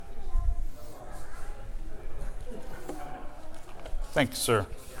Thank you, sir.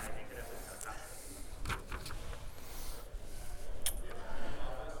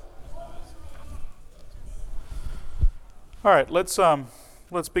 All right,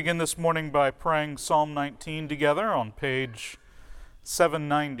 let's begin this morning by praying Psalm 19 together on page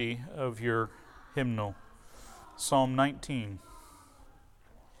 790 of your hymnal. Psalm 19.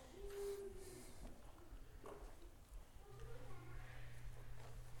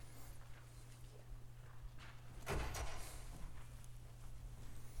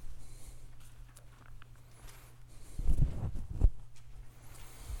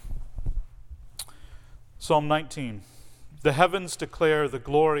 Psalm 19. The heavens declare the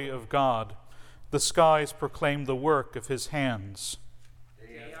glory of God. The skies proclaim the work of his hands.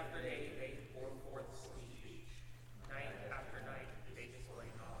 Day after day they pour forth speech. Night after night they display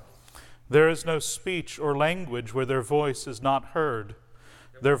knowledge. There is no speech or language where their voice is not heard.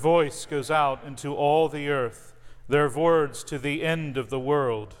 Their voice goes out into all the earth, their words to the end of the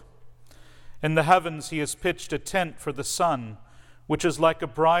world. In the heavens he has pitched a tent for the sun, which is like a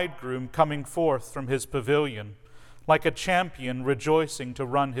bridegroom coming forth from his pavilion, like a champion rejoicing to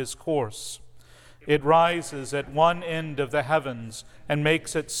run his course. It rises at one end of the heavens and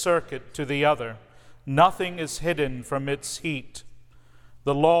makes its circuit to the other. Nothing is hidden from its heat.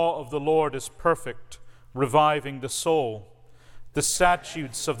 The law of the Lord is perfect, reviving the soul. The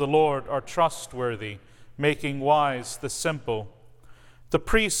statutes of the Lord are trustworthy, making wise the simple. The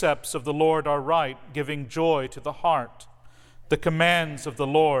precepts of the Lord are right, giving joy to the heart. The commands of the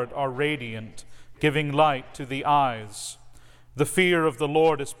Lord are radiant, giving light to the eyes. The fear of the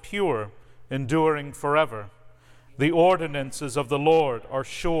Lord is pure, enduring forever. The ordinances of the Lord are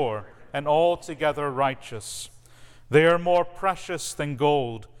sure and altogether righteous. They are more precious than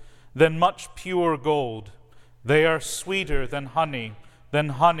gold, than much pure gold. They are sweeter than honey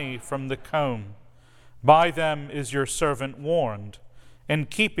from the comb. By them is your servant warned. In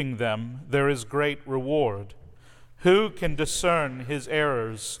keeping them there is great reward. Who can discern his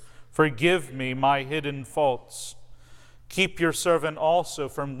errors? Forgive me my hidden faults. Keep your servant also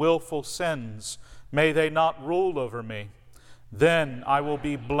from willful sins. May they not rule over me. Then I will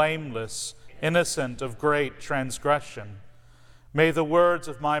be blameless, innocent of great transgression. May the words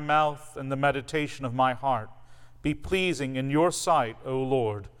of my mouth and the meditation of my heart be pleasing in your sight, O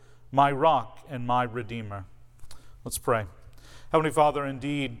Lord, my rock and my redeemer. Let's pray. Heavenly Father,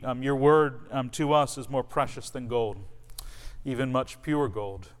 indeed, your word to us is more precious than gold, even much pure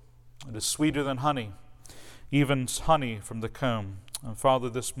gold. It is sweeter than honey, even honey from the comb. Father,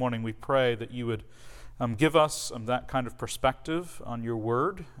 this morning we pray that you would give us that kind of perspective on your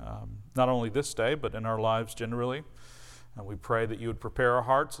word, not only this day, but in our lives generally. And we pray that you would prepare our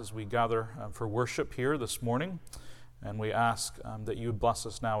hearts as we gather for worship here this morning. And we ask that you would bless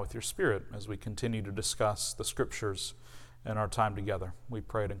us now with your Spirit as we continue to discuss the Scriptures in our time together. We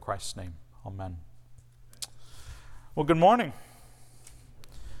pray it in Christ's name. Amen. Well, good morning.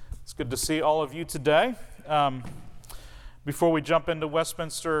 It's good to see all of you today. Before we jump into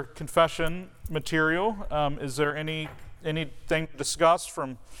Westminster Confession material, is there anything to discuss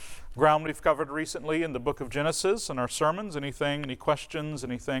from ground we've covered recently in the book of Genesis and our sermons? Any questions,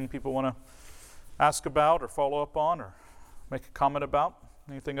 anything people want to ask about or follow up on or make a comment about?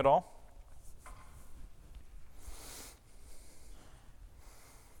 Anything at all?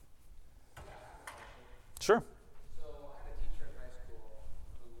 Sure. So I had a teacher in high school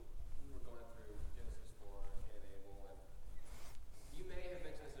who we were going through Genesis 4, Cain and Abel, and you may have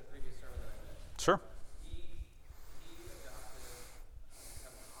mentioned this in a previous sermon that I missed. Sure. He adopted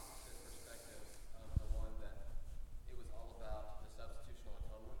kind of an opposite perspective of the one that it was all about the substitutional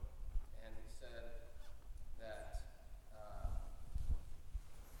atonement, and he said that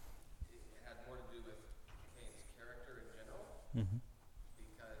it had more to do with Cain's character in general. Mm-hmm.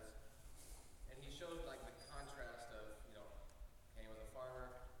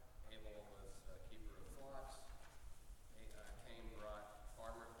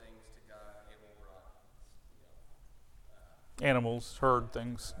 Animals, herd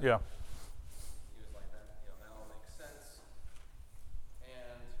things, yeah. He was like that, that all makes sense.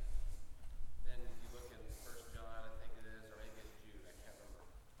 And then you look in 1 John, I think it is, or maybe it's Jude, I can't remember.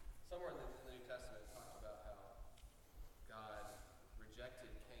 Somewhere in the New Testament it talks about how God rejected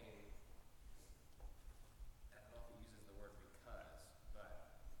Cain. I don't know if it uses the word because,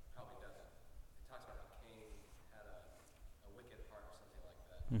 but probably doesn't. It talks about how Cain had a wicked heart or something like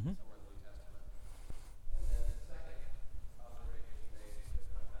that. Mm-hmm. Somewhere in the New Testament. And then the second observation made to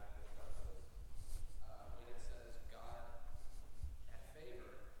come back to was when it says God had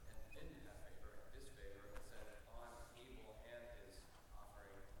favor and didn't have favor and disfavor, it said on Abel and his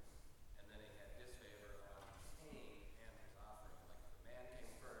offering, and then it had disfavor on Cain and his offering, like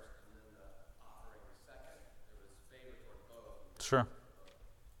Sure.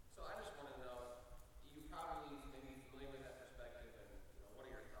 So I just want to know, you probably maybe familiar with that perspective, and what are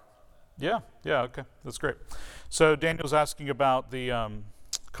your thoughts on that? Yeah, okay, that's great. So Daniel's asking about the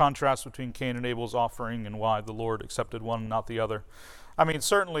contrast between Cain and Abel's offering and why the Lord accepted one and not the other. I mean,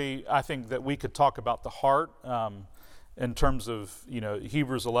 certainly, I think that we could talk about the heart in terms of,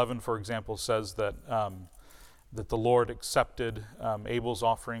 Hebrews 11, for example, says that that the Lord accepted Abel's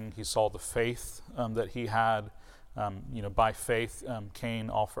offering. He saw the faith that he had. By faith,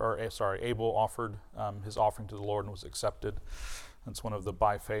 Abel offered his offering to the Lord and was accepted. That's one of the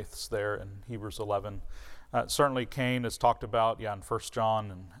by faiths there in Hebrews 11. Certainly, Cain is talked about, in 1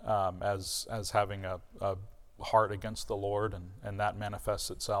 John, and as having a heart against the Lord, and that manifests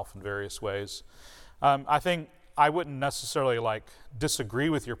itself in various ways. I think I wouldn't necessarily disagree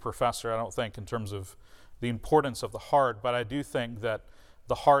with your professor, I don't think, in terms of the importance of the heart, but I do think that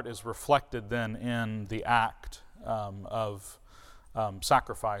the heart is reflected then in the act of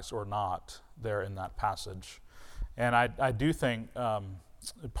sacrifice or not there in that passage. And I do think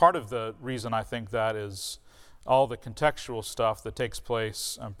part of the reason I think that is all the contextual stuff that takes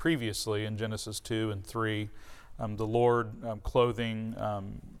place previously in Genesis 2 and 3, the Lord clothing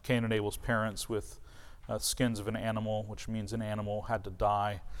Cain and Abel's parents with skins of an animal, which means an animal had to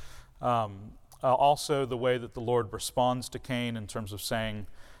die. Also, the way that the Lord responds to Cain in terms of saying,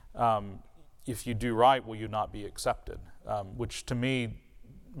 if you do right, will you not be accepted? Which to me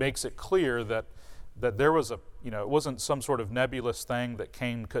makes it clear that there was it wasn't some sort of nebulous thing that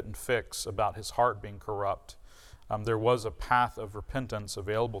Cain couldn't fix about his heart being corrupt. There was a path of repentance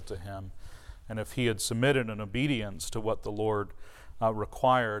available to him. And if he had submitted in obedience to what the Lord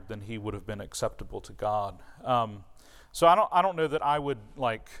required, then he would have been acceptable to God. So I don't know that I would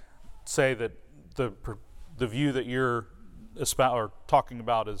say that the view that you're talking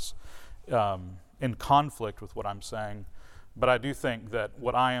about is in conflict with what I'm saying. But I do think that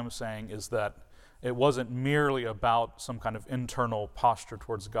what I am saying is that it wasn't merely about some kind of internal posture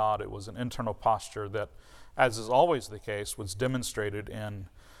towards God. It was an internal posture that, as is always the case, was demonstrated in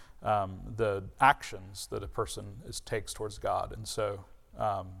the actions that a person takes towards God. And so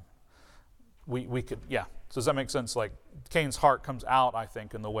we could, does that make sense? Cain's heart comes out, I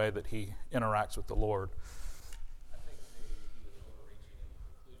think, in the way that he interacts with the Lord. I think maybe he was overreaching in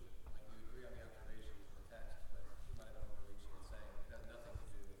conclusion. You agree on the observations of the text, but he might have been overreaching in saying it has nothing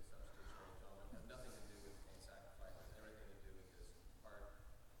to do with the substitutionary atonement, it has nothing to do with Cain's sacrifice, it has everything to do with his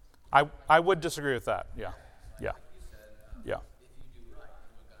heart. I would disagree with that, yeah. Like you said, Yeah. if you do right,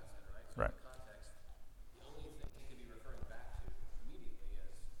 is what God said, right? So Right. in context, the only thing he could be referring back to immediately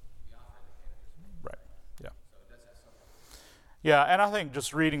is the offering that Cain just made. Right, yeah. So it does have something. Yeah, and I think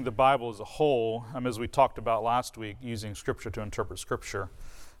just reading the Bible as a whole, as we talked about last week, using Scripture to interpret Scripture,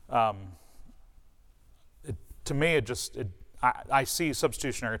 to me, I see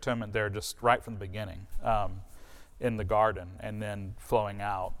substitutionary atonement there just right from the beginning in the garden and then flowing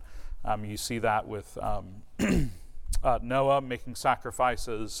out. You see that with Noah making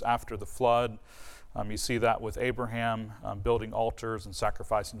sacrifices after the flood. You see that with Abraham building altars and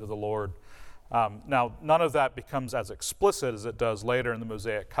sacrificing to the Lord. Now, none of that becomes as explicit as it does later in the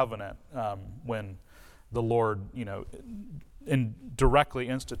Mosaic Covenant when the Lord, directly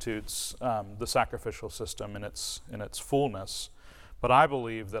institutes the sacrificial system in its fullness. But I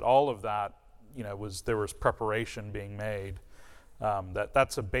believe that all of that, there was preparation being made.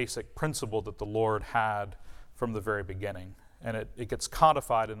 That's a basic principle that the Lord had from the very beginning, and it gets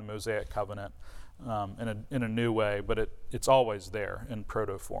codified in the Mosaic Covenant in a new way, but it's always there in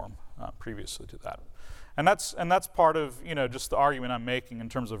proto form previously to that, and that's part of just the argument I'm making in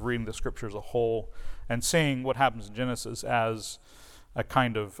terms of reading the Scripture as a whole and seeing what happens in Genesis as a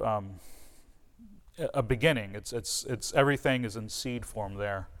kind of a beginning. It's everything is in seed form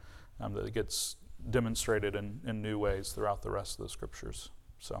there that it gets demonstrated in new ways throughout the rest of the Scriptures.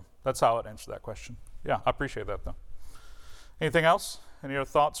 So that's how I'd answer that question. Yeah, I appreciate that though. Anything else? Any other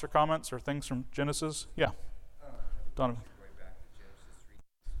thoughts or comments or things from Genesis? Yeah. Donovan. Going back to Genesis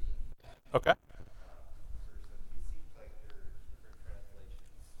 3:16. Okay. It seems like there are different translations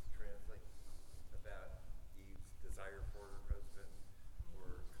translate about Eve's desire for her husband,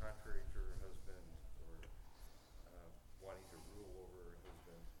 or contrary to her husband, or wanting to rule over her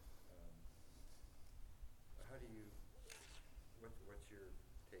husband. What's your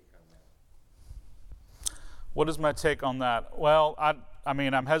take on that? What is my take on that? Well,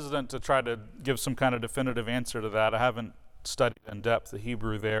 I'm hesitant to try to give some kind of definitive answer to that. I haven't studied in depth the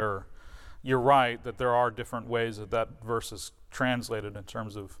Hebrew there. You're right that there are different ways that verse is translated in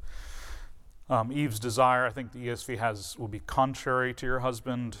terms of Eve's desire. I think the ESV will be contrary to your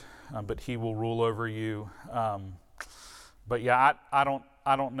husband, but he will rule over you. But yeah, I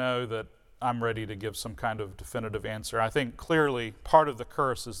don't know that I'm ready to give some kind of definitive answer. I think clearly part of the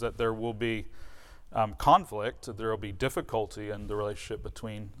curse is that there will be conflict, there will be difficulty in the relationship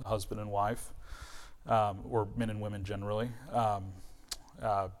between husband and wife, or men and women generally.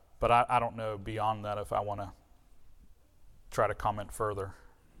 But I don't know beyond that if I want to try to comment further.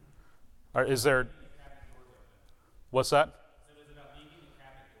 Is there? What's that? So is it about leaving the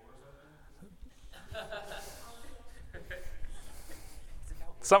cabinet doors open?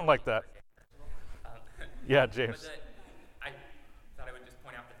 Something like that. Yeah, James. I thought I would just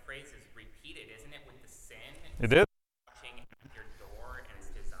point out the phrase is repeated, isn't it, with the sin? It is. Watching at your door and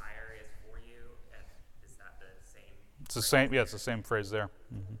its desire is for you. And is that the same? It's the same. Yeah, it's the same phrase there.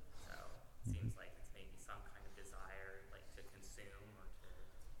 Mm-hmm. So it seems like it's maybe some kind of desire, like to consume or to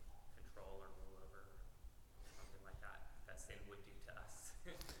control or rule over, something like that. That sin would do to us.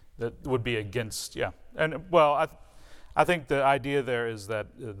 That would be against, yeah. And well, I think the idea there is that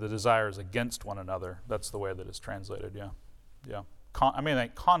the desire is against one another. That's the way that it's translated, yeah. Yeah. I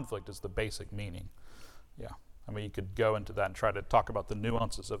think conflict is the basic meaning. Yeah. I mean, you could go into that and try to talk about the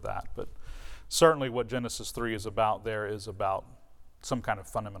nuances of that, but certainly what Genesis 3 is about there is about some kind of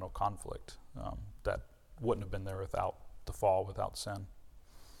fundamental conflict that wouldn't have been there without the fall, without sin.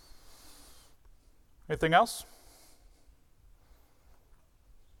 Anything else?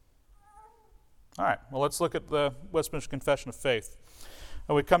 All right, well, let's look at the Westminster Confession of Faith.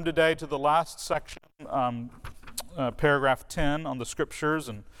 We come today to the last section, paragraph 10 on the Scriptures.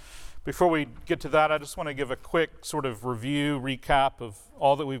 And before we get to that, I just want to give a quick sort of recap of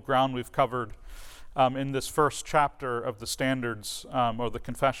all that we've covered in this first chapter of the Standards, or the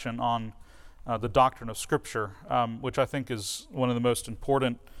Confession on the doctrine of Scripture, which I think is one of the most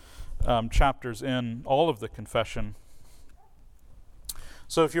important chapters in all of the Confession.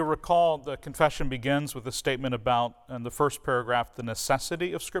 So if you recall, the confession begins with a statement about, in the first paragraph, the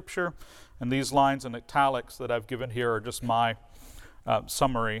necessity of Scripture. And these lines in italics that I've given here are just my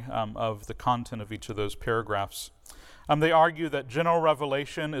summary of the content of each of those paragraphs. They argue that general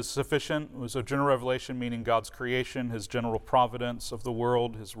revelation is sufficient. So general revelation meaning God's creation, His general providence of the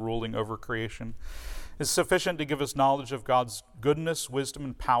world, His ruling over creation, is sufficient to give us knowledge of God's goodness, wisdom,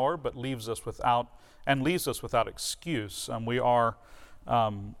 and power, but leaves us without excuse. We are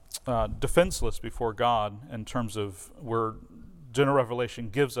defenseless before God in terms of where general revelation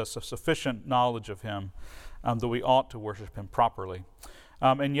gives us a sufficient knowledge of Him that we ought to worship Him properly.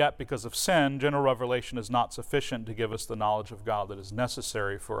 And yet, because of sin, general revelation is not sufficient to give us the knowledge of God that is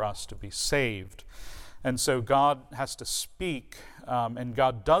necessary for us to be saved. And so God has to speak, and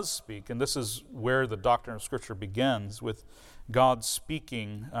God does speak, and this is where the doctrine of Scripture begins, with God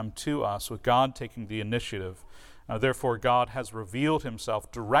speaking to us, with God taking the initiative. Therefore, God has revealed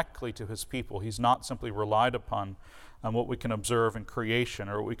Himself directly to His people. He's not simply relied upon what we can observe in creation,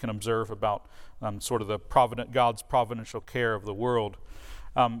 or what we can observe about sort of God's providential care of the world.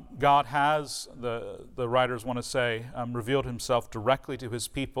 God has, the writers want to say, revealed Himself directly to His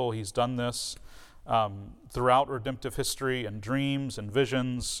people. He's done this throughout redemptive history, in dreams and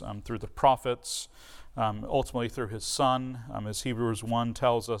visions, through the prophets, ultimately through His Son, as Hebrews 1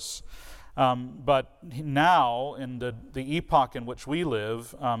 tells us. But now, in the epoch in which we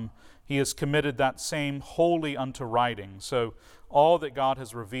live, He has committed that same wholly unto writing. So all that God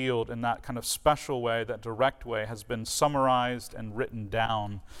has revealed in that kind of special way, that direct way, has been summarized and written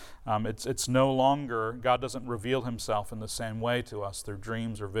down. It's no longer, God doesn't reveal Himself in the same way to us through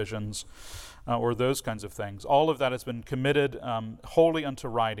dreams or visions or those kinds of things. All of that has been committed wholly unto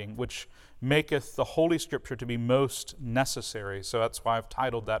writing, which maketh the Holy Scripture to be most necessary. So that's why I've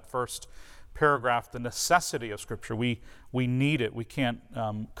titled that first paragraph, The Necessity of Scripture. We need it. We can't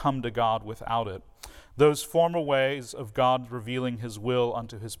come to God without it. Those former ways of God revealing His will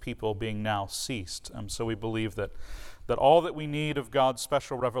unto His people being now ceased. So we believe that all that we need of God's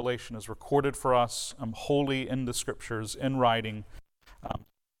special revelation is recorded for us wholly in the Scriptures, in writing.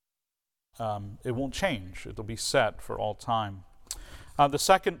 It won't change. It'll be set for all time. The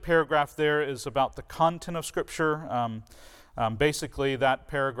second paragraph there is about the content of Scripture. Basically, that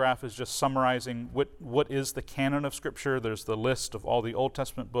paragraph is just summarizing what is the canon of Scripture. There's the list of all the Old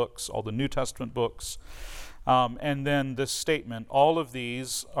Testament books, all the New Testament books, and then this statement, all of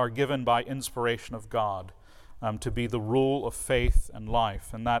these are given by inspiration of God to be the rule of faith and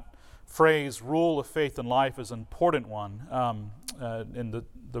life. And that phrase, rule of faith and life, is an important one. And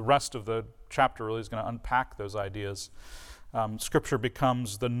the rest of the chapter really is going to unpack those ideas. Scripture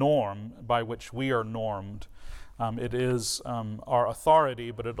becomes the norm by which we are normed. It is our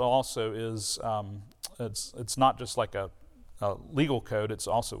authority, but it also is, it's not just like a legal code, it's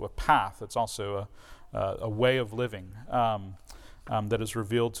also a path, it's also a way of living that is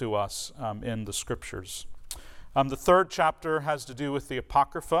revealed to us in the Scriptures. The third chapter has to do with the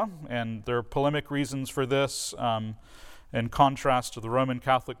Apocrypha, and there are polemic reasons for this. In contrast to the Roman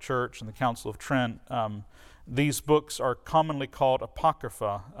Catholic Church and the Council of Trent, these books are commonly called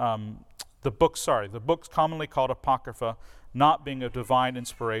Apocrypha. The books commonly called Apocrypha, not being of divine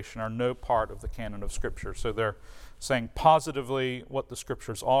inspiration, are no part of the canon of Scripture. So they're saying positively what the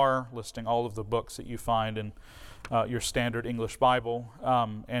Scriptures are, listing all of the books that you find in your standard English Bible,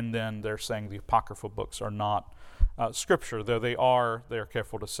 and then they're saying the Apocryphal books are not Scripture, though they are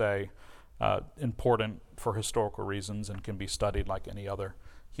careful to say, important for historical reasons and can be studied like any other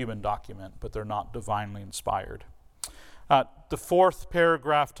human document, but they're not divinely inspired. The fourth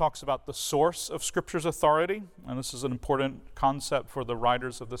paragraph talks about the source of Scripture's authority, and this is an important concept for the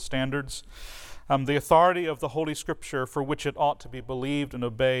writers of the standards. The authority of the Holy Scripture, for which it ought to be believed and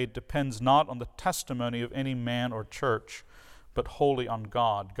obeyed, depends not on the testimony of any man or church, but wholly on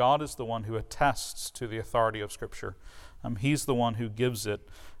God. God is the one who attests to the authority of Scripture. He's the one who gives it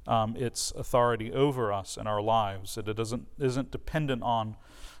its authority over us in our lives. It isn't dependent on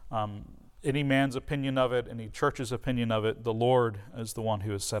any man's opinion of it, any church's opinion of it. The Lord is the one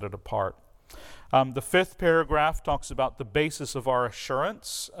who has set it apart. The fifth paragraph talks about the basis of our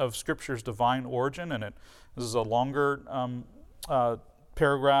assurance of Scripture's divine origin, and this is a longer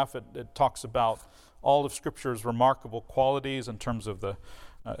paragraph. It talks about all of Scripture's remarkable qualities in terms of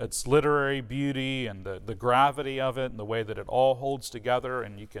its literary beauty and the gravity of it and the way that it all holds together,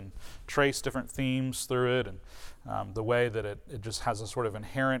 and you can trace different themes through it, and the way that it just has a sort of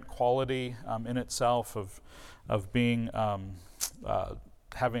inherent quality in itself of being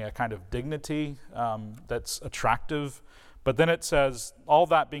having a kind of dignity that's attractive. But then it says, all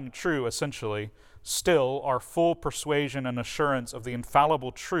that being true, essentially, still our full persuasion and assurance of the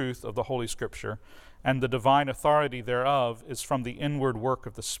infallible truth of the Holy Scripture and the divine authority thereof is from the inward work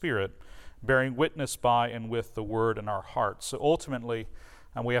of the Spirit, bearing witness by and with the Word in our hearts. So ultimately,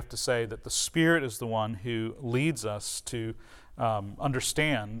 we have to say that the Spirit is the one who leads us to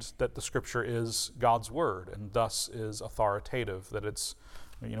understand that the Scripture is God's Word and thus is authoritative, that it's,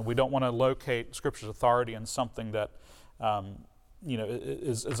 we don't want to locate Scripture's authority in something that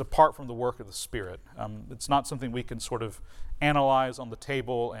is apart from the work of the Spirit. It's not something we can sort of analyze on the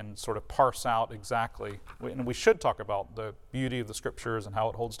table and sort of parse out exactly. And we should talk about the beauty of the Scriptures and how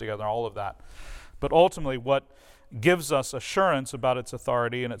it holds together, all of that. But ultimately, what gives us assurance about its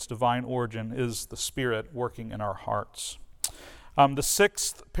authority and its divine origin is the Spirit working in our hearts. The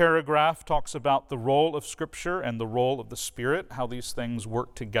sixth paragraph talks about the role of Scripture and the role of the Spirit, how these things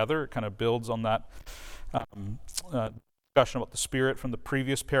work together. It kind of builds on that discussion about the Spirit from the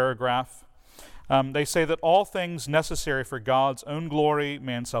previous paragraph. They say that all things necessary for God's own glory,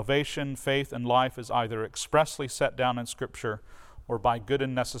 man's salvation, faith, and life is either expressly set down in Scripture or by good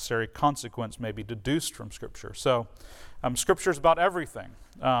and necessary consequence may be deduced from Scripture. So Scripture is about everything.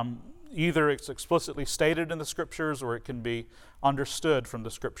 Either it's explicitly stated in the Scriptures or it can be understood from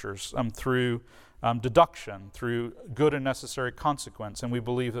the Scriptures through deduction, through good and necessary consequence. And we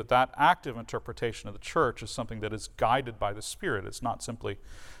believe that active interpretation of the church is something that is guided by the Spirit. It's not simply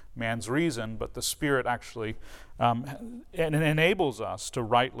man's reason, but the Spirit actually enables us to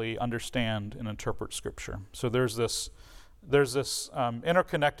rightly understand and interpret Scripture. So there's this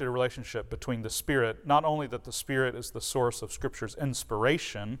interconnected relationship between the Spirit, not only that the Spirit is the source of Scripture's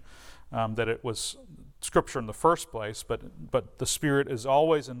inspiration, that it was Scripture in the first place, but the Spirit is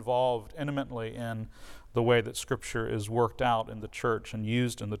always involved intimately in the way that Scripture is worked out in the church and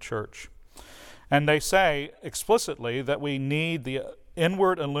used in the church. And they say explicitly that we need the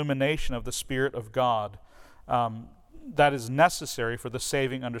inward illumination of the Spirit of God that is necessary for the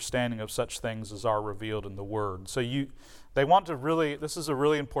saving understanding of such things as are revealed in the Word. So they want to really, this is a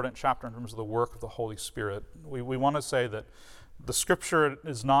really important chapter in terms of the work of the Holy Spirit. We want to say that the Scripture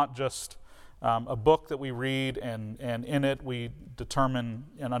is not just a book that we read and in it we determine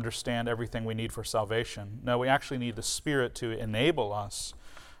and understand everything we need for salvation. No, we actually need the Spirit to enable us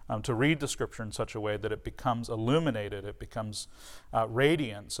to read the Scripture in such a way that it becomes illuminated, it becomes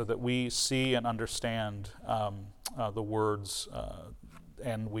radiant, so that we see and understand the words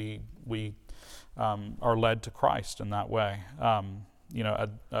and we are led to Christ in that way. An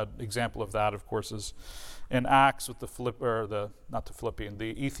example of that, of course, is in Acts with the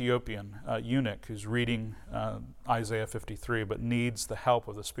Ethiopian eunuch who's reading Isaiah 53, but needs the help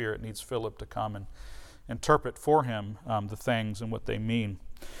of the Spirit, needs Philip to come and interpret for him the things and what they mean.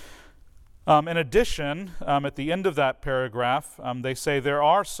 In addition, at the end of that paragraph, they say there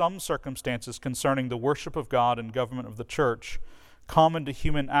are some circumstances concerning the worship of God and government of the church common to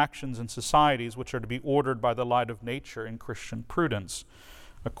human actions and societies, which are to be ordered by the light of nature in Christian prudence,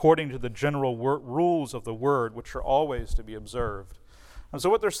 according to the general rules of the word, which are always to be observed. And so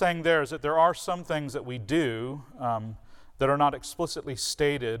what they're saying there is that there are some things that we do that are not explicitly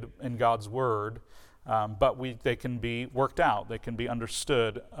stated in God's word, but they can be worked out. They can be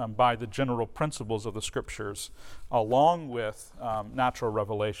understood by the general principles of the Scriptures, along with natural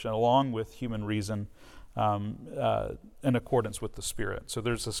revelation, along with human reason, in accordance with the Spirit. So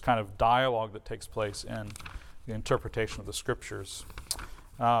there's this kind of dialogue that takes place in the interpretation of the Scriptures.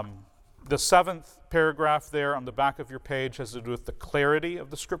 The seventh paragraph there on the back of your page has to do with the clarity of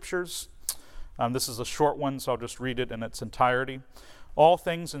the Scriptures. This is a short one, so I'll just read it in its entirety. All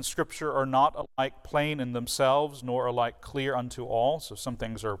things in Scripture are not alike plain in themselves, nor alike clear unto all. So some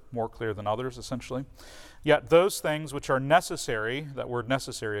things are more clear than others, essentially. Yet those things which are necessary, that word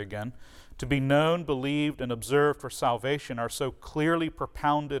necessary again, to be known, believed, and observed for salvation are so clearly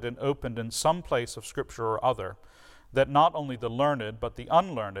propounded and opened in some place of Scripture or other, that not only the learned, but the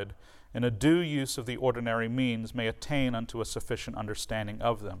unlearned, in a due use of the ordinary means, may attain unto a sufficient understanding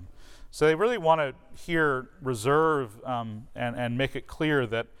of them. So they really want to here reserve and make it clear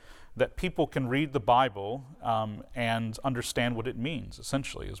that people can read the Bible and understand what it means,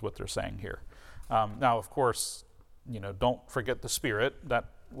 essentially, is what they're saying here. Now, of course, don't forget the Spirit.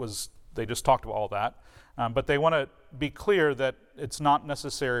 They just talked about all that. But they want to be clear that it's not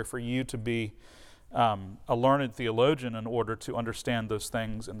necessary for you to be a learned theologian in order to understand those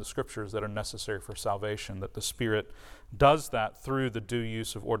things in the Scriptures that are necessary for salvation, that the Spirit does that through the due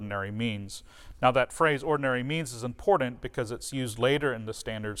use of ordinary means. Now that phrase ordinary means is important because it's used later in the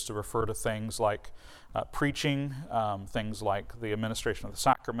standards to refer to things like preaching, things like the administration of the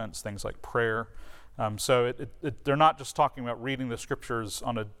sacraments, things like prayer. So they're not just talking about reading the Scriptures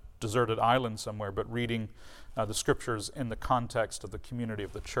on a deserted island somewhere, but reading the Scriptures in the context of the community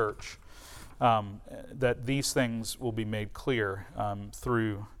of the church. That these things will be made clear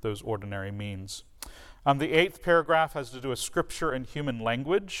through those ordinary means. The eighth paragraph has to do with Scripture and human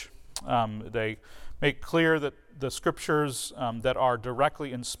language. They make clear that the Scriptures that are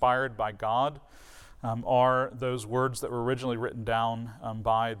directly inspired by God are those words that were originally written down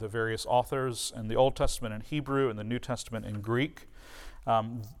by the various authors in the Old Testament in Hebrew and the New Testament in Greek.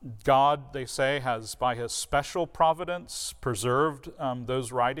 God, they say, has by his special providence preserved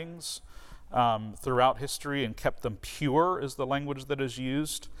those writings throughout history and kept them pure, is the language that is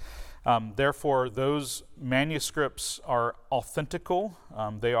used. Therefore, those manuscripts are authentical.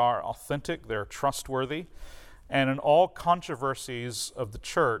 They are authentic. They're trustworthy. And in all controversies of the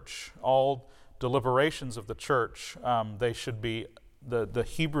church, all deliberations of the church, they should be the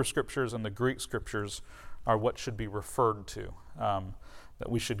Hebrew Scriptures and the Greek Scriptures are what should be referred to. That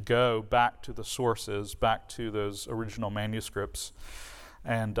we should go back to the sources, back to those original manuscripts,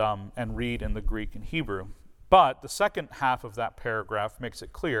 and read in the Greek and Hebrew. But the second half of that paragraph makes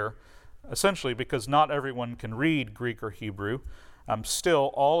it clear, essentially because not everyone can read Greek or Hebrew,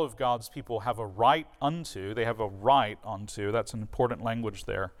 still all of God's people have a right unto, that's an important language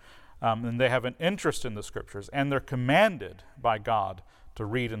there, and they have an interest in the Scriptures, and they're commanded by God to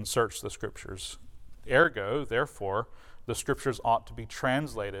read and search the Scriptures. Ergo, therefore, the Scriptures ought to be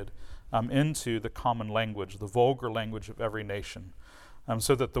translated into the common language, the vulgar language of every nation,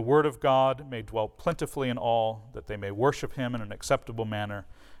 so that the Word of God may dwell plentifully in all, that they may worship Him in an acceptable manner,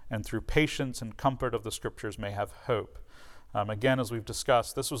 and through patience and comfort of the Scriptures may have hope. Again, as we've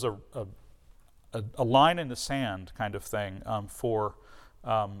discussed, this was a line in the sand kind of thing for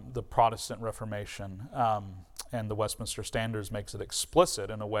the Protestant Reformation, and the Westminster Standards makes it explicit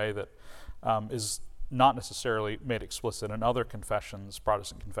in a way that is not necessarily made explicit in other confessions,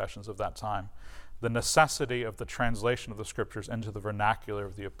 Protestant confessions of that time. The necessity of the translation of the Scriptures into the vernacular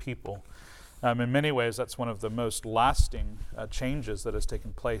of the people. In many ways, that's one of the most lasting changes that has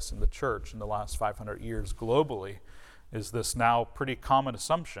taken place in the church in the last 500 years globally, is this now pretty common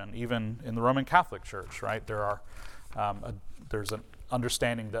assumption, even in the Roman Catholic Church, right? There's an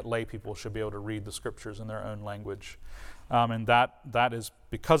understanding that lay people should be able to read the Scriptures in their own language. And that is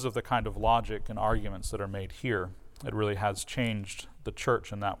because of the kind of logic and arguments that are made here. It really has changed the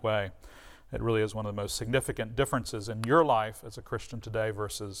church in that way. It really is one of the most significant differences in your life as a Christian today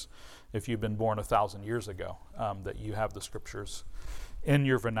versus if you've been born 1,000 years ago, that you have the Scriptures in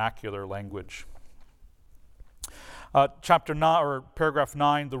your vernacular language. Chapter 9, or paragraph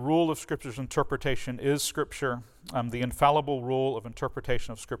 9, the rule of Scripture's interpretation is Scripture. The infallible rule of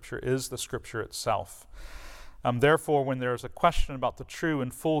interpretation of Scripture is the Scripture itself. Therefore, when there is a question about the true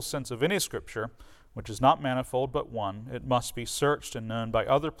and full sense of any Scripture, which is not manifold but one. It must be searched and known by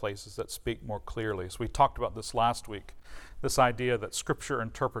other places that speak more clearly. So we talked about this last week, this idea that Scripture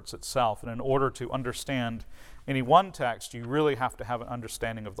interprets itself, and in order to understand any one text, you really have to have an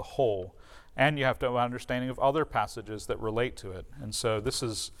understanding of the whole, and you have to have an understanding of other passages that relate to it. And so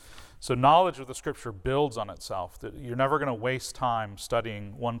so knowledge of the Scripture builds on itself. That you're never going to waste time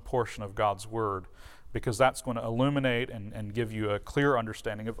studying one portion of God's Word, because that's going to illuminate and give you a clear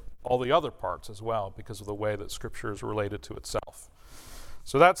understanding of all the other parts as well, because of the way that Scripture is related to itself.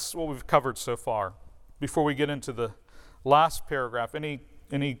 So that's what we've covered so far. Before we get into the last paragraph, any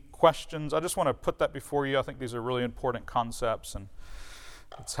questions? I just want to put that before you. I think these are really important concepts, and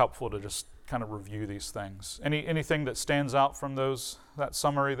it's helpful to just kind of review these things. Anything that stands out from that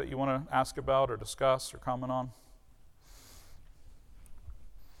summary that you want to ask about or discuss or comment on?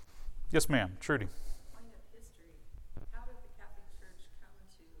 Yes, ma'am. Trudy. Point of history. How did the Catholic Church come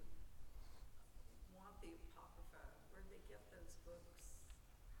to want the Apocrypha? Where did they get those books?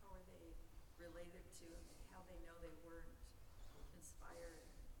 How are they related to how they know they weren't inspired?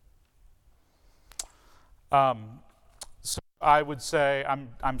 So I would say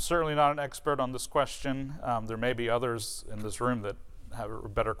I'm certainly not an expert on this question. There may be others in this room that are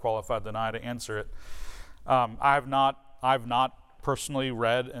better qualified than I to answer it. I've not personally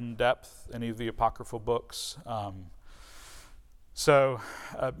read in depth any of the apocryphal books. So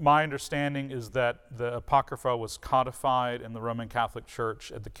my understanding is that the Apocrypha was codified in the Roman Catholic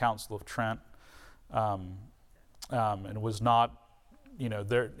Church at the Council of Trent, and was not,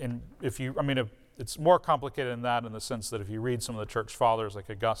 there. And it's more complicated than that, in the sense that if you read some of the church fathers like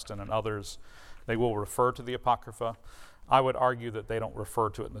Augustine and others, they will refer to the Apocrypha. I would argue that they don't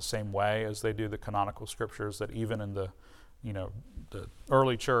refer to it in the same way as they do the canonical scriptures, that even in the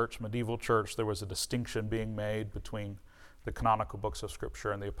early church, medieval church, there was a distinction being made between the canonical books of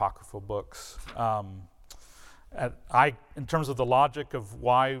Scripture and the apocryphal books. In terms of the logic of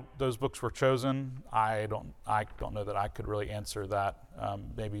why those books were chosen, I don't know that I could really answer that.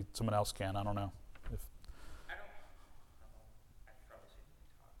 Maybe someone else can. I don't know. I probably shouldn't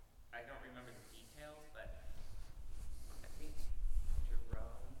talk. I don't remember the details, but I think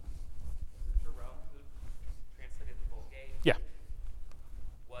Jerome who translated the Vulgate? Yeah. Did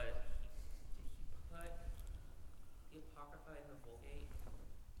he put the Apocrypha in the Vulgate?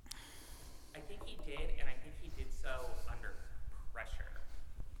 I think he did, and I think he did so under pressure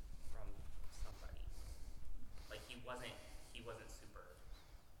from somebody. Like he wasn't super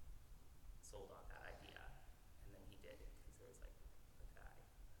sold on that idea, and then he did it because there was like a guy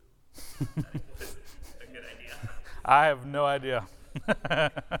who thought it was a good idea. I have no idea. It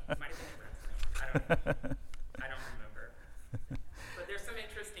might have been Princeton. I don't remember. But there's some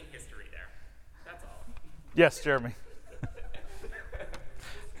interesting history there. That's all. Yes, Jeremy.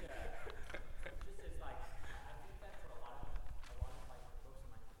 Just as like, I think that's what a lot of like the books in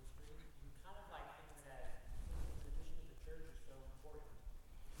like history, you kind of like think of it as the tradition of the church is so important.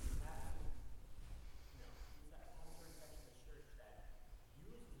 You have to, you have a certain section of the church that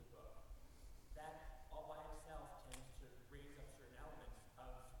uses the book. That all by itself tends to raise up certain elements of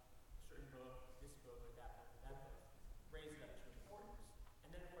a certain book, this book, or that book, raise it up to importance.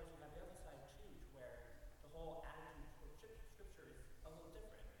 And then of course you have the other side too, to where the whole attitude toward scripture is a little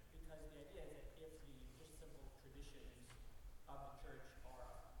different, because the idea is that if the just simple traditions of the church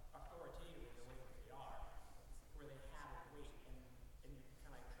are authoritative in the way that they are, where they have a weight, and you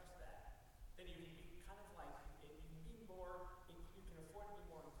kind of like trust that, then you kind of like, you can afford to be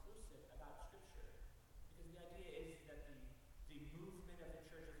more inclusive about scripture, because the idea is that the movement of the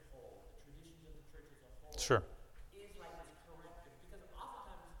church as a whole, the traditions of the church as a whole, Sure. is like this corrective, because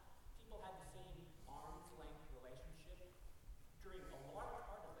oftentimes people had the same arm's length relationship during a large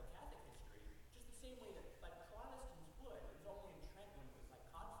part of the Catholic history, just the same way that like Protestants would. It was only in Trent when it was like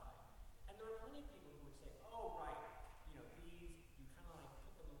codified. And there were plenty of people who would say, oh right, these, you kind of like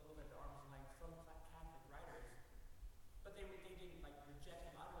put them a little bit at arm's length from Catholic writers, but they didn't like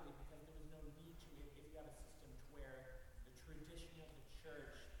reject them utterly, because there was no need to, if you have a system to where the tradition of the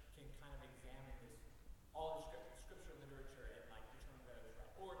church can kind of examine this, all the scripture literature, and like determine whether it's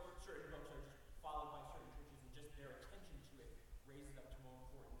right. Or certain books are just followed by certain churches, and just their attention to it raises up to more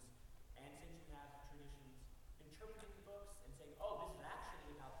importance. And since you have traditions interpreting the books and saying, oh, this is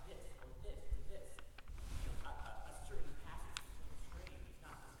actually about this, or this, or this, a certain passage is constrained. It's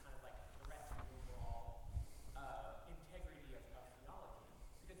not this kind of like threat to the overall integrity of theology,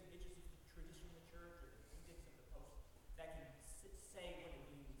 because it just is the tradition of the church or the edicts of the pope that can say what it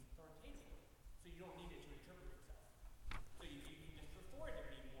means authoritatively. So you don't need it to interpret itself. So you can just afford to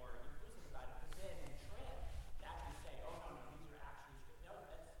be more inclusive about it. But then in Trent, to actually say, oh no, these are actually scripture.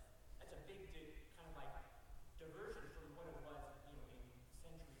 That's a big kind of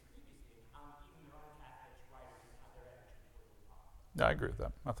Yeah, I agree with that.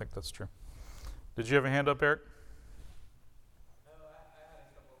 I think that's true. Did you have a hand up, Eric? No, I had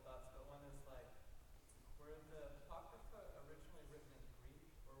a couple of thoughts, but one is like, were the Apocrypha originally written in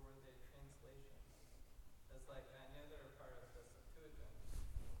Greek, or were they translations? It's like, I know they're part of the Septuagint,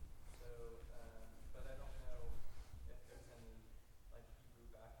 so, but I don't know if there's any, like, Hebrew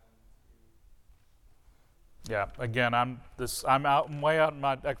backing to. Yeah. Again, I'm way out in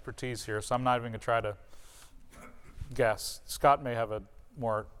my expertise here, so I'm not even gonna try to guess. Scott may have a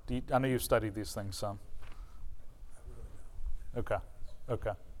more. I know you've studied these things some. Okay. All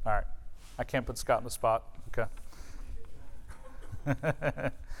right. I can't put Scott in the spot. Okay.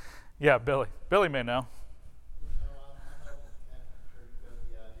 Yeah, Billy. Billy may know.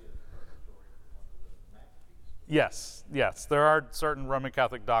 Yes. There are certain Roman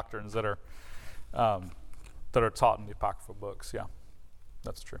Catholic doctrines that are taught in the Apocryphal books. Yeah,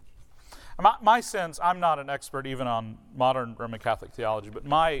 that's true. My sense, I'm not an expert even on modern Roman Catholic theology, but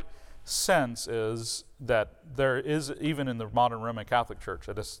my sense is that there is, even in the modern Roman Catholic Church,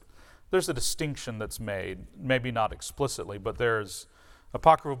 there's a distinction that's made, maybe not explicitly, but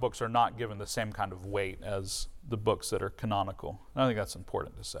apocryphal books are not given the same kind of weight as the books that are canonical. I think that's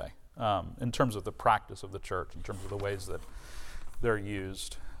important to say, in terms of the practice of the church, in terms of the ways that they're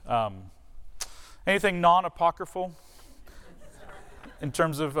used. Anything non-apocryphal in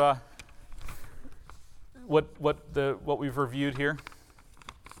terms of what we've reviewed here?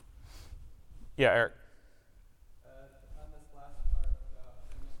 Yeah, Eric. On this last part about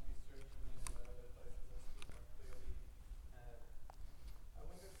there must be searching in the other places that speak more clearly, I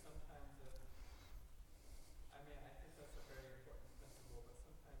wonder sometimes if, I mean, I think that's a very important principle, but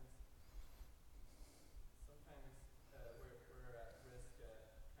sometimes we're at risk at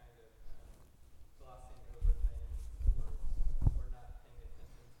kind of glossing over things, or not paying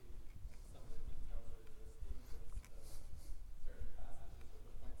attention to some of the details or the distinctives of certain passages or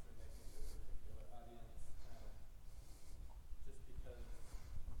the points they're making to a particular audience, just because,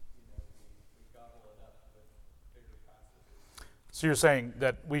 we gobble it up with bigger passages. So you're saying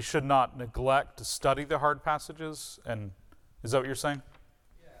that we should not neglect to study the hard passages, and is that what you're saying?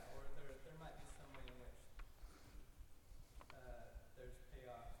 Yeah, or there might be some way in which there's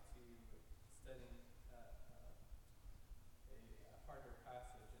payoff to studying a harder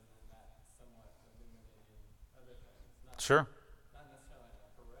passage, and then that somewhat illuminating other things. Sure. Not necessarily in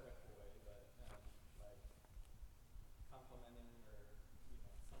a heretical way, but like complementing or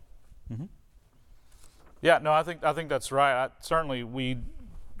something. Mm-hmm. Yeah, no, I think that's right. Certainly, we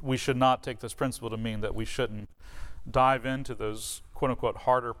should not take this principle to mean that we shouldn't dive into those quote-unquote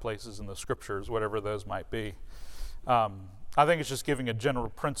harder places in the scriptures, whatever those might be. I think it's just giving a general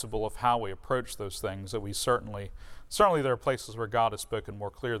principle of how we approach those things, that we certainly there are places where God has spoken more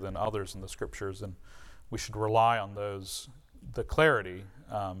clear than others in the scriptures, and we should rely on the clarity,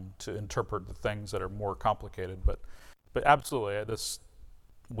 to interpret the things that are more complicated. But absolutely,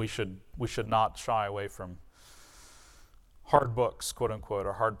 we should not shy away from hard books, quote unquote,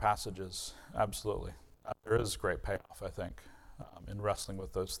 or hard passages. Absolutely. There is great payoff, I think, in wrestling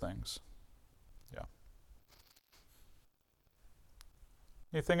with those things. Yeah.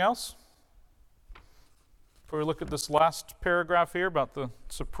 Anything else? Before we look at this last paragraph here about the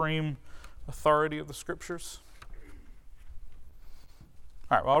supreme authority of the scriptures.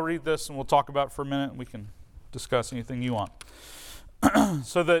 All right, well, I'll read this and we'll talk about it for a minute, and we can discuss anything you want.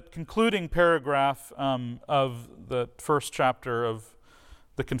 So the concluding paragraph of the first chapter of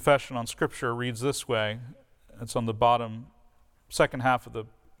the Confession on Scripture reads this way. It's on the bottom, second half of the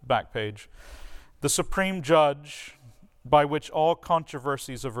back page. The supreme judge by which all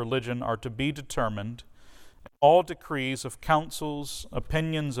controversies of religion are to be determined, all decrees of councils,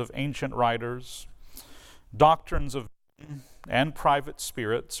 opinions of ancient writers, doctrines of men and private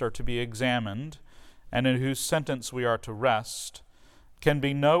spirits are to be examined, and in whose sentence we are to rest, can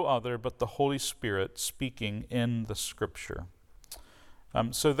be no other but the Holy Spirit speaking in the Scripture.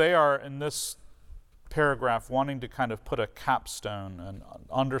 So they are, in this paragraph, wanting to kind of put a capstone and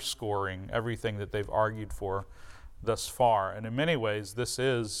underscoring everything that they've argued for thus far. And in many ways, this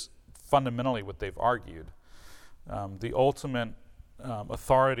is fundamentally what they've argued. The ultimate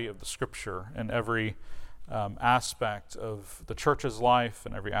authority of the Scripture in every aspect of the church's life,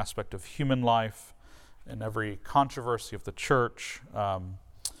 and every aspect of human life, and every controversy of the church,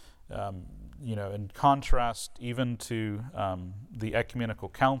 in contrast even to the ecumenical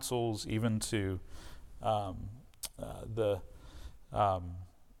councils, even to the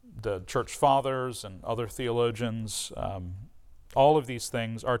church fathers and other theologians. All of these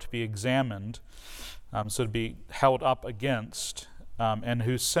things are to be examined, so to be held up against and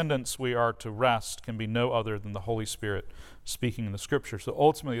whose sentence we are to rest can be no other than the Holy Spirit speaking in the Scripture. So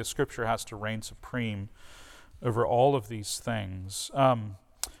ultimately, the Scripture has to reign supreme over all of these things.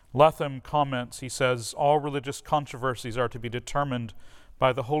 Letham comments, he says, all religious controversies are to be determined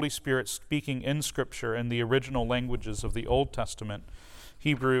by the Holy Spirit speaking in Scripture in the original languages of the Old Testament,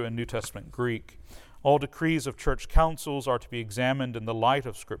 Hebrew and New Testament Greek. All decrees of church councils are to be examined in the light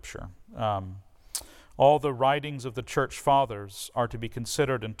of Scripture. All the writings of the church fathers are to be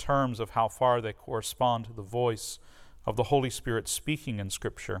considered in terms of how far they correspond to the voice of the Holy Spirit speaking in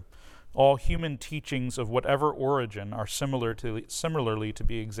Scripture. All human teachings of whatever origin are similarly to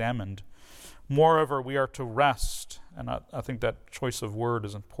be examined. Moreover, we are to rest, and I think that choice of word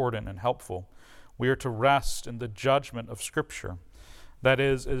is important and helpful. We are to rest in the judgment of Scripture. That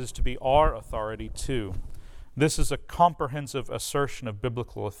is, it is to be our authority too. This is a comprehensive assertion of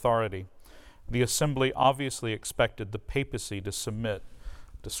biblical authority. The assembly obviously expected the papacy to submit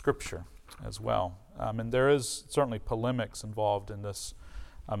to Scripture as well. And there is certainly polemics involved in this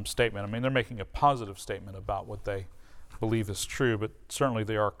statement. I mean, they're making a positive statement about what they believe is true, but certainly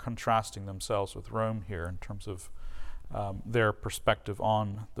they are contrasting themselves with Rome here in terms of their perspective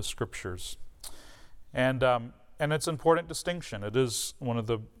on the Scriptures. And it's an important distinction. It is one of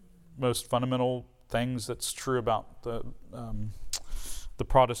the most fundamental things that's true about the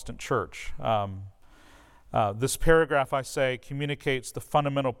Protestant church. This paragraph, I say, communicates the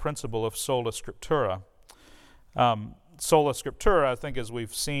fundamental principle of sola scriptura. Sola scriptura, I think, as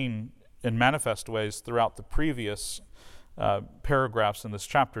we've seen in manifest ways throughout the previous paragraphs in this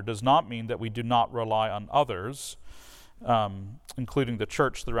chapter, does not mean that we do not rely on others, including the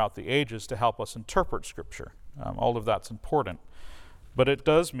church throughout the ages, to help us interpret Scripture. All of that's important. But it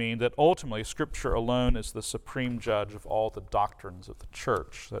does mean that ultimately Scripture alone is the supreme judge of all the doctrines of the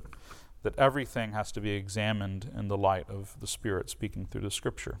church, that everything has to be examined in the light of the Spirit speaking through the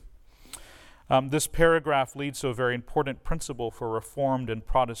Scripture. This paragraph leads to a very important principle for Reformed and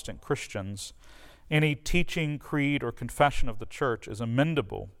Protestant Christians. Any teaching, creed, or confession of the church is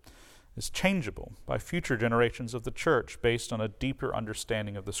amendable, is changeable by future generations of the church based on a deeper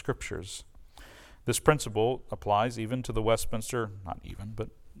understanding of the Scriptures. This principle applies even to the Westminster, not even, but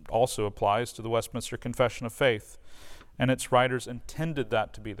also applies to the Westminster Confession of Faith, and its writers intended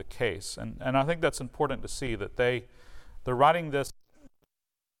that to be the case. And I think that's important to see, that they're writing this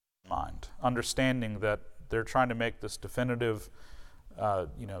in mind, understanding that they're trying to make this definitive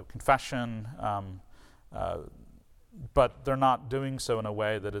confession, but they're not doing so in a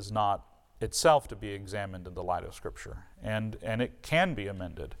way that is not itself to be examined in the light of Scripture. And it can be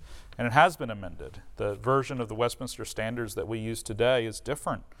amended, and it has been amended. The version of the Westminster Standards that we use today is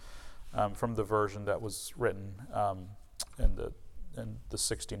different from the version that was written in the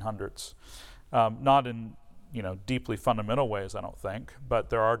 1600s. Not in deeply fundamental ways, I don't think, but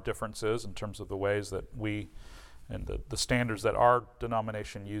there are differences in terms of the ways that we and the standards that our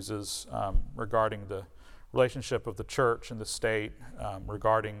denomination uses regarding the relationship of the church and the state,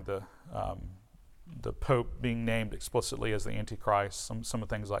 regarding the Pope being named explicitly as the Antichrist, some of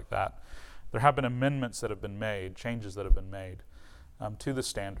things like that. There have been amendments that have been made, changes that have been made to the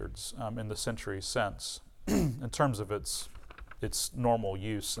standards in the centuries since, in terms of its normal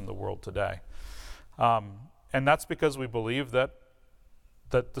use in the world today. And that's because we believe that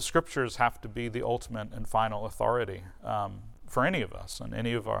the Scriptures have to be the ultimate and final authority for any of us and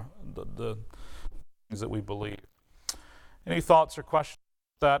any of the things that we believe. Any thoughts or questions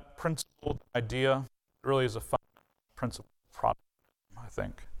about that principle, idea? It really is a fundamental principle of Protestantism, I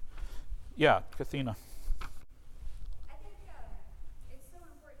think. Yeah, Kathina. I think it's so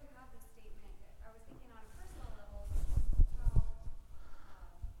important to have this statement. I was thinking on a personal level how,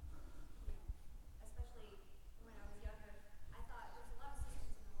 especially when I was younger, I thought there's a lot of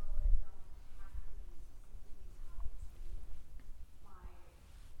systems in the world that don't have to be tied to my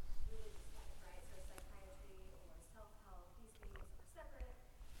religious life, right? So psychiatry or self-help, these things are separate.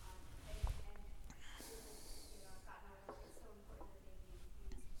 And I've gotten older, it's so important that they be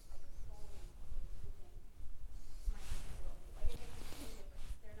used solely within my disability. It makes a huge difference.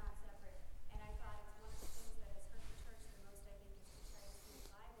 They're not separate. And I thought it's one of the things that has hurt the church the most, I think, is to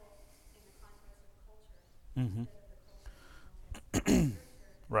try to see the Bible in the context of culture instead of the culture in the context of Scripture.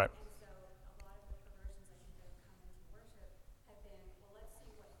 Right. And so a lot of the perversions, I think, that have come into worship have been, well, let's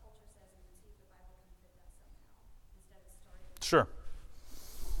see what culture says and then see if the Bible can fit that somehow, instead of starting. Sure.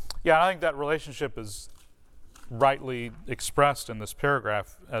 Yeah, I think that relationship is rightly expressed in this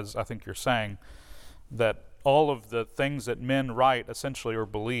paragraph, as I think you're saying, that all of the things that men write essentially or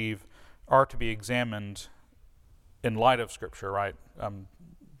believe are to be examined in light of Scripture, right?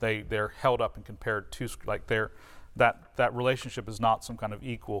 They're held up and compared to, like that relationship is not some kind of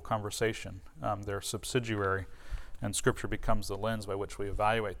equal conversation. They're subsidiary, and Scripture becomes the lens by which we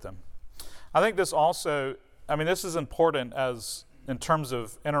evaluate them. I think this also, this is important as in terms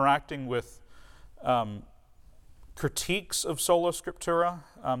of interacting with critiques of sola scriptura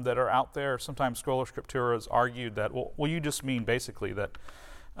that are out there. Sometimes sola scriptura is argued that, well, you just mean basically that,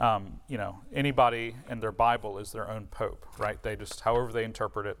 anybody in their Bible is their own pope, right? They just, however they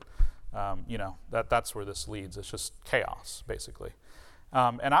interpret it, that's where this leads. It's just chaos, basically.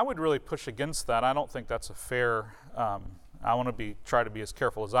 And I would really push against that. I don't think that's a fair, I want to try to be as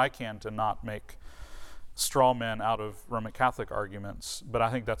careful as I can to not make straw men out of Roman Catholic arguments, but I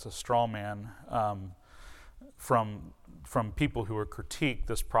think that's a straw man from people who are critique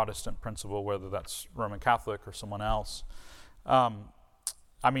this Protestant principle, whether that's Roman Catholic or someone else.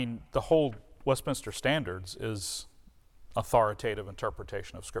 The whole Westminster Standards is authoritative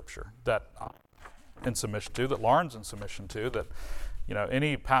interpretation of Scripture that I'm in submission to, that Lauren's in submission to, that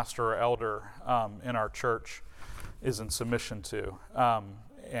any pastor or elder in our church is in submission to,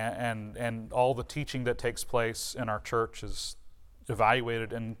 and all the teaching that takes place in our church is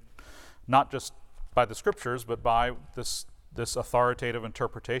evaluated in not just by the Scriptures, but by this authoritative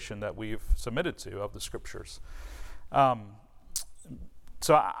interpretation that we've submitted to of the Scriptures.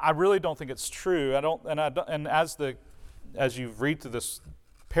 So I really don't think it's true. As you read through this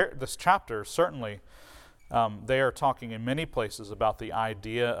chapter, certainly they are talking in many places about the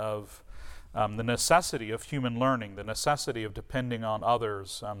idea of the necessity of human learning, the necessity of depending on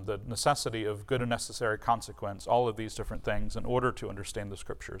others, the necessity of good and necessary consequence, all of these different things in order to understand the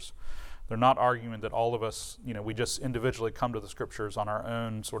Scriptures. They're not arguing that all of us, we just individually come to the Scriptures on our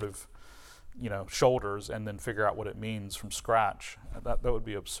own sort of, shoulders and then figure out what it means from scratch. That would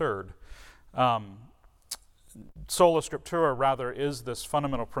be absurd. Sola Scriptura, rather, is this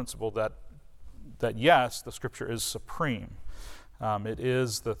fundamental principle that yes, the Scripture is supreme. It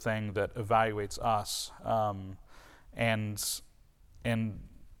is the thing that evaluates us, and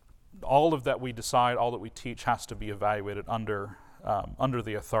all of that we decide, all that we teach, has to be evaluated under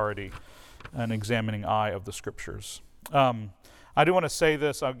the authority and examining eye of the Scriptures. I do want to say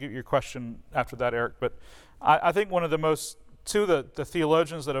this. I'll give you your question after that, Eric. But I think one of the the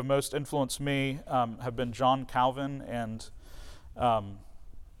theologians that have most influenced me have been John Calvin and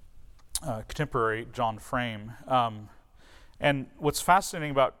contemporary John Frame. And what's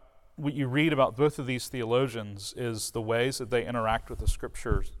fascinating about what you read about both of these theologians is the ways that they interact with the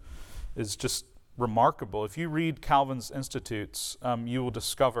Scriptures is just remarkable. If you read Calvin's Institutes, you will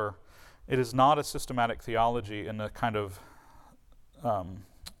discover it is not a systematic theology in a kind of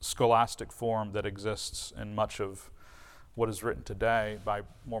scholastic form that exists in much of what is written today by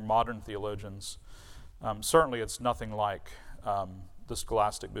more modern theologians. Certainly it's nothing like the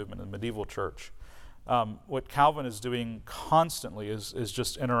scholastic movement in the medieval church. What Calvin is doing constantly is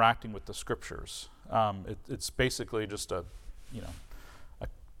just interacting with the Scriptures. It's basically just a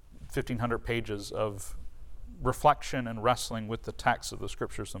 1,500 pages of reflection and wrestling with the texts of the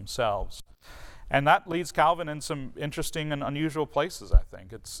Scriptures themselves. And that leads Calvin in some interesting and unusual places, I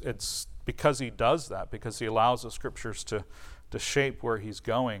think. It's because he does that, because he allows the Scriptures to shape where he's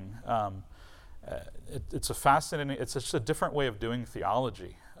going. It's a fascinating, it's just a different way of doing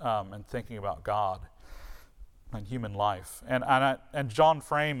theology and thinking about God and human life. And John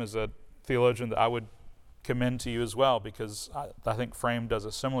Frame is a theologian that I would commend to you as well, because I think Frame does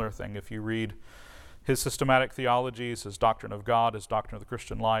a similar thing. If you read his systematic theologies, his doctrine of God, his doctrine of the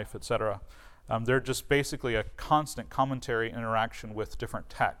Christian life, etc., they're just basically a constant commentary interaction with different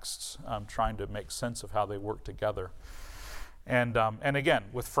texts, trying to make sense of how they work together. And again,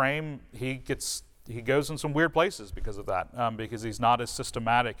 with Frame, he goes in some weird places because of that, because he's not as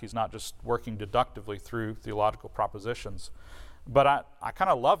systematic. He's not just working deductively through theological propositions. But I kind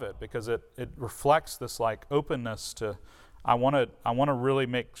of love it because it reflects this like openness to, I want to really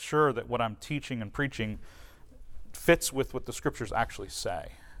make sure that what I'm teaching and preaching fits with what the Scriptures actually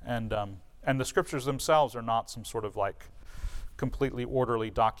say. And the Scriptures themselves are not some sort of like completely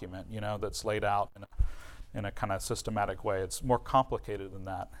orderly document, that's laid out in a kind of systematic way. It's more complicated than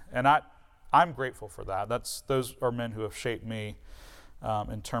that. And I'm grateful for that. Those are men who have shaped me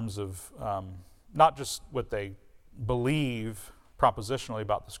in terms of not just what they believe propositionally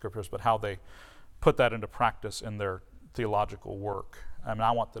about the Scriptures, but how they put that into practice in their theological work. I mean,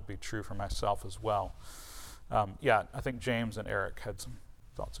 I want that to be true for myself as well. I think James and Eric had some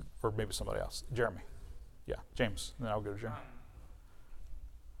thoughts, or maybe somebody else. Jeremy. Yeah, James, and then I'll go to Jeremy.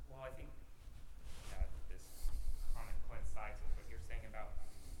 Well, I think this comment coincides with what you're saying about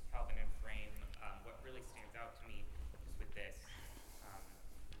Calvin and Frame. What really stands out to me is with this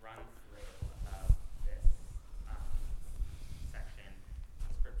run through of this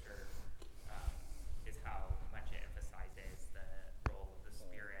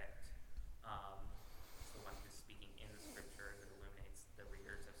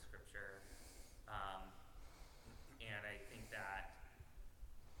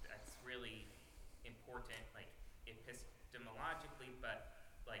important, like epistemologically, but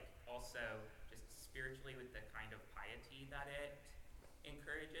like also just spiritually with the kind of piety that it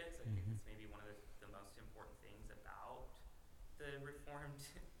encourages. I think it's maybe one of the most important things about the Reformed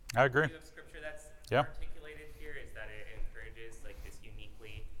I agree. view of Scripture that's Yeah. articulated here is that it encourages like this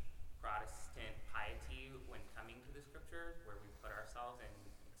uniquely Protestant piety when coming to the Scriptures, where we put ourselves in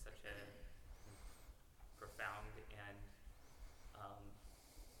such a profound and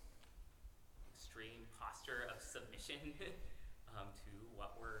extreme posture of submission to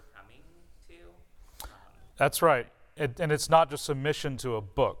what we're coming to. That's right. And it's not just submission to a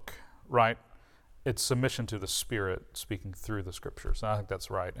book, right? It's submission to the Spirit speaking through the Scriptures. And I think that's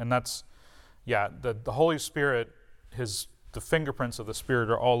right. And that's, the Holy Spirit, the fingerprints of the Spirit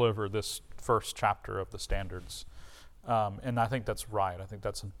are all over this first chapter of the Standards. And I think that's right. I think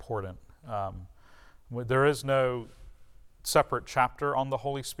that's important. There is no separate chapter on the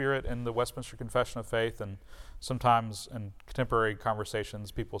Holy Spirit in the Westminster Confession of Faith, and sometimes in contemporary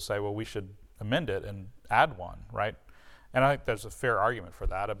conversations people say, well, we should amend it and add one, right? And I think there's a fair argument for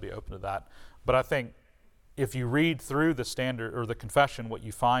that. I'd be open to that. But I think if you read through the standard or the confession, what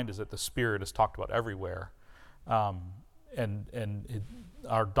you find is that the Spirit is talked about everywhere. Our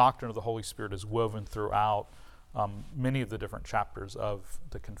doctrine of the Holy Spirit is woven throughout many of the different chapters of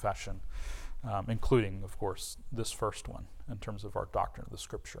the confession, including, of course, this first one in terms of our doctrine of the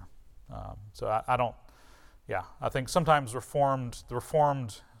Scripture. I think sometimes the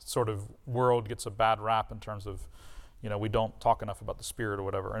Reformed sort of world gets a bad rap in terms of, we don't talk enough about the Spirit or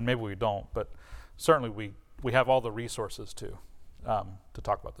whatever, and maybe we don't, but certainly we have all the resources to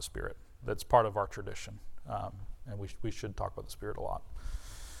talk about the Spirit. That's part of our tradition, and we should talk about the Spirit a lot.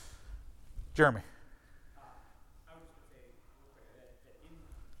 Jeremy. I was just going to say real quick that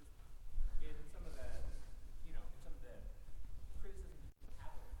in some of the criticisms we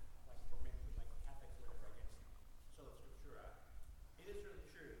have of or maybe Catholics or whatever against sola scriptura, it is certainly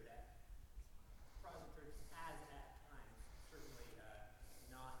true that Protestant Church has at times certainly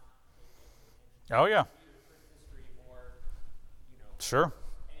not paid attention. Oh yeah. Either church history or Sure.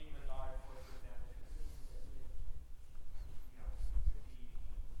 England daughter, for example,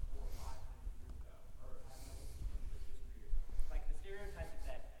 like the stereotype is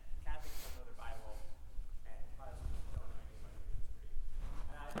that Catholics don't know their Bible and Protestants don't know anything about church history.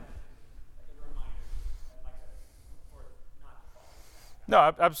 And I think like as a reminder, I'd like to, of course, not to fall into that. No,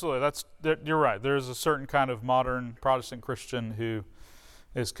 absolutely. You're right. There is a certain kind of modern Protestant Christian who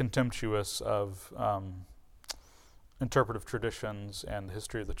is contemptuous of interpretive traditions and the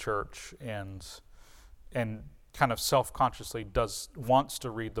history of the church, and kind of self-consciously wants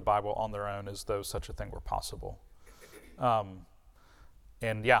to read the Bible on their own as though such a thing were possible.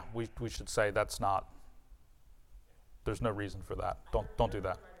 We should say that's not. There's no reason for that. Don't do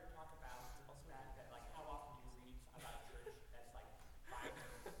that. Talk about that like how often you read about a church that's like 500.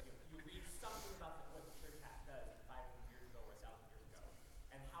 You read something about what the church does 500 years ago or 1,000 years ago,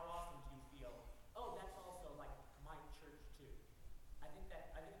 and how often do you feel, oh, that's also like my church too? I think it's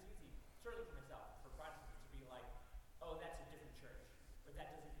easy, certainly for myself, for Protestants to be like, oh, that's a different church, but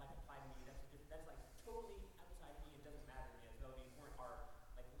that doesn't like apply to me. That's like totally outside me. It doesn't matter to me, as though these weren't our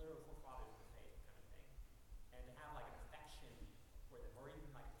like literal forefathers of the faith kind of thing. And to have like an affection for them, or even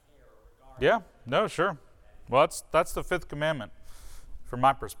like care or regard. Yeah. No. Sure. Well, that's the fifth commandment, from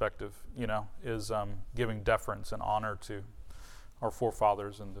my perspective. Is giving deference and honor to our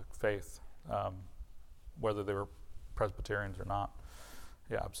forefathers in the faith, whether they were Presbyterians or not.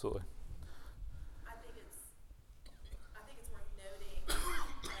 Yeah, absolutely. I think it's worth noting,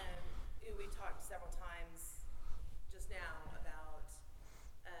 we talked several times just now about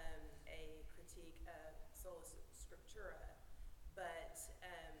a critique of sola scriptura, but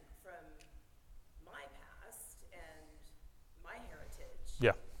from my past and my heritage,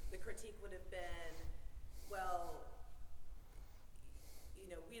 Yeah. the critique would have been, well,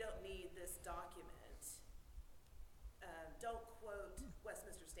 we don't need this document. Don't quote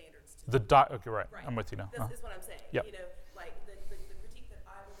Westminster Standards to me. Okay, right. Right. I'm with you now. This is what I'm saying. Yep. Like the critique that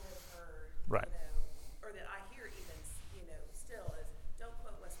I would have heard, Right. or that I hear even, still is, don't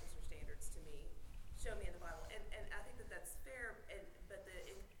quote Westminster Standards to me. Show me in the Bible. And I think that that's fair. But the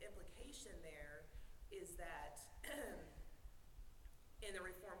implication there is that in the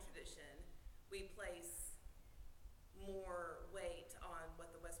Reformed tradition, we place more weight on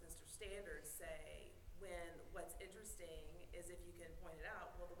what the Westminster Standards say, when what's interesting is if you can point it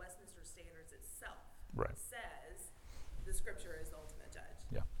out, well, the Westminster Standards itself Right. says the Scripture is the ultimate judge.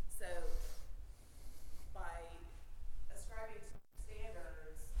 Yeah. So by ascribing to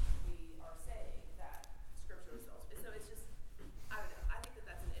standards, we are saying that Scripture is the ultimate. So it's just, I don't know. I think that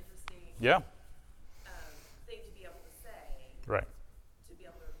that's an interesting Yeah. Right. to be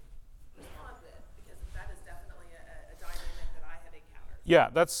able to respond with, because that is definitely a dynamic that I have encountered. Yeah,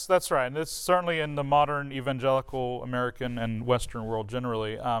 that's right, and it's certainly in the modern evangelical American and Western world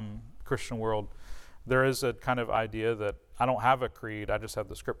generally, Christian world, there is a kind of idea that I don't have a creed, I just have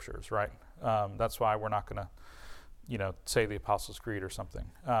the scriptures, right? That's why we're not going to, say the Apostles' Creed or something.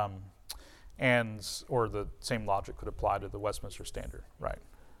 Or the same logic could apply to the Westminster Standard, right?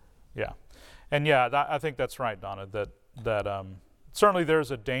 Yeah, and I think that's right, Donna. That certainly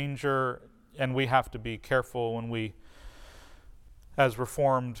there's a danger, and we have to be careful when we, as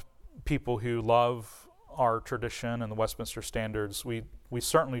Reformed people who love our tradition and the Westminster Standards, we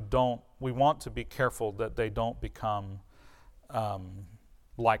certainly don't. We want to be careful that they don't become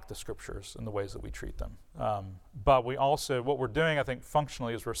like the Scriptures in the ways that we treat them. But we also, what we're doing, I think,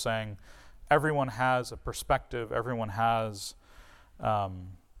 functionally, is we're saying everyone has a perspective. Everyone has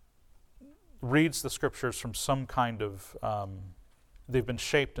reads the Scriptures from some kind of. They've been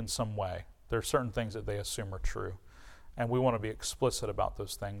shaped in some way. There are certain things that they assume are true, and we want to be explicit about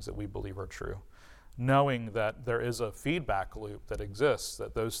those things that we believe are true, knowing that there is a feedback loop that exists,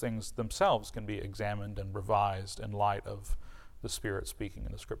 that those things themselves can be examined and revised in light of the Spirit speaking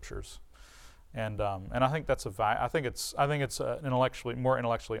in the Scriptures, and I think that's I think it's an more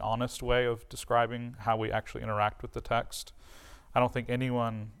intellectually honest way of describing how we actually interact with the text. I don't think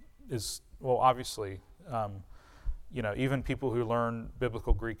anyone is obviously, even people who learn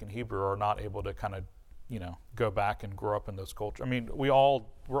biblical Greek and Hebrew are not able to kind of, go back and grow up in those cultures. I mean, we're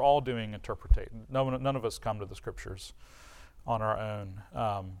all doing interpretation. None of us come to the Scriptures on our own.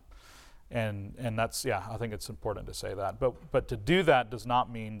 And that's, I think it's important to say that. But to do that does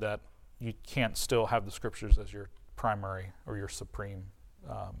not mean that you can't still have the Scriptures as your primary or your supreme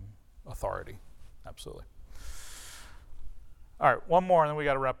authority. Absolutely. All right, one more, and then we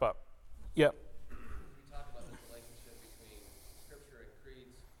got to wrap up. Yep. We talk about this relationship between Scripture and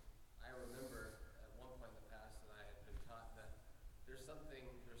creeds. I remember at one point in the past that I had been taught that there's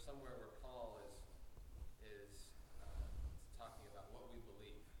somewhere where Paul is talking about what we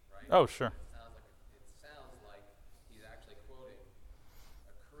believe, right? Oh, sure. It sounds like he's actually quoting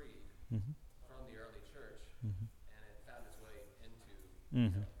a creed from the early church, and it found its way into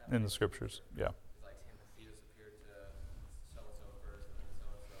In the Scriptures, yeah. It's like Timothy appeared to so-and-so first, and then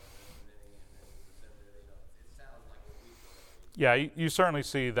so-and-so, and then he descended. It sounds like what we believe. Yeah, you certainly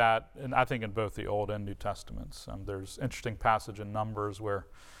see that, and I think in both the Old and New Testaments. There's an interesting passage in Numbers where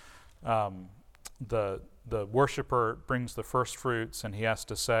the worshiper brings the first fruits, and he has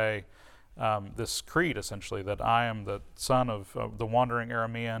to say this creed, essentially, that I am the son of the wandering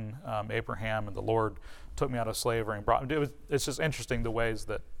Aramean Abraham, and the Lord took me out of slavery and brought me. It's just interesting the ways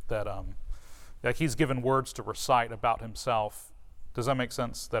that he's given words to recite about himself. Does that make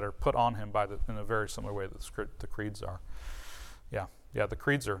sense? That are put on him in a very similar way that the creeds are. Yeah, the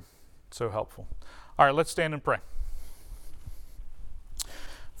creeds are so helpful. All right, let's stand and pray.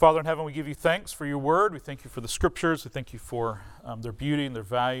 Father in heaven, we give you thanks for your word. We thank you for the Scriptures. We thank you for their beauty and their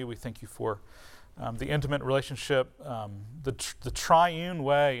value. We thank you for the intimate relationship, the triune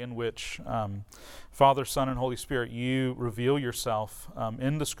way in which Father, Son, and Holy Spirit, you reveal yourself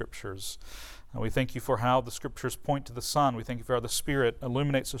in the Scriptures. And we thank you for how the Scriptures point to the Son. We thank you for how the Spirit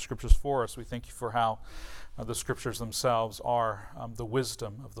illuminates the Scriptures for us. We thank you for how the Scriptures themselves are the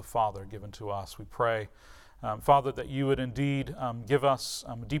wisdom of the Father given to us. We pray, Father, that you would indeed give us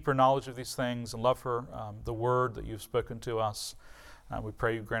deeper knowledge of these things and love for the word that you've spoken to us. We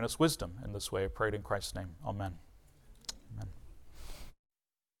pray you grant us wisdom in this way. I pray it in Christ's name. Amen.